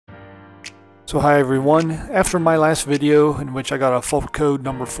So hi everyone, after my last video in which I got a fault code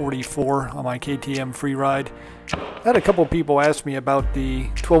number 44 on my KTM Freeride, I had a couple people ask me about the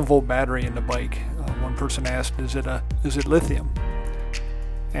 12-volt battery in the bike. One person asked, is it lithium?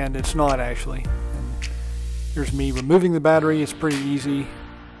 And it's not actually. And here's me removing the battery. It's pretty easy.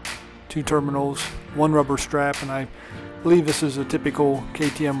 2 terminals, 1 rubber strap, and I believe this is a typical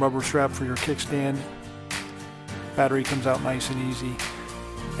KTM rubber strap for your kickstand. Battery comes out nice and easy.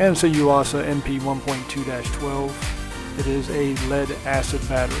 And it's a UASA NP 1.2-12. It is a lead acid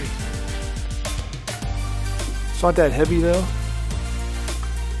battery. It's not that heavy though.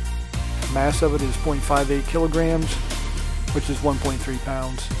 The mass of it is 0.58 kilograms, which is 1.3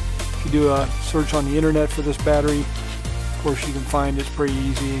 pounds. If you do a search on the internet for this battery, of course you can find it's pretty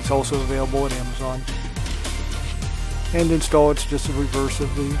easy. It's also available at Amazon. And to install, it's just a reverse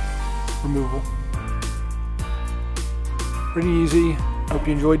of the removal. Pretty easy. Hope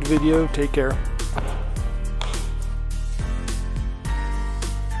you enjoyed the video. Take care.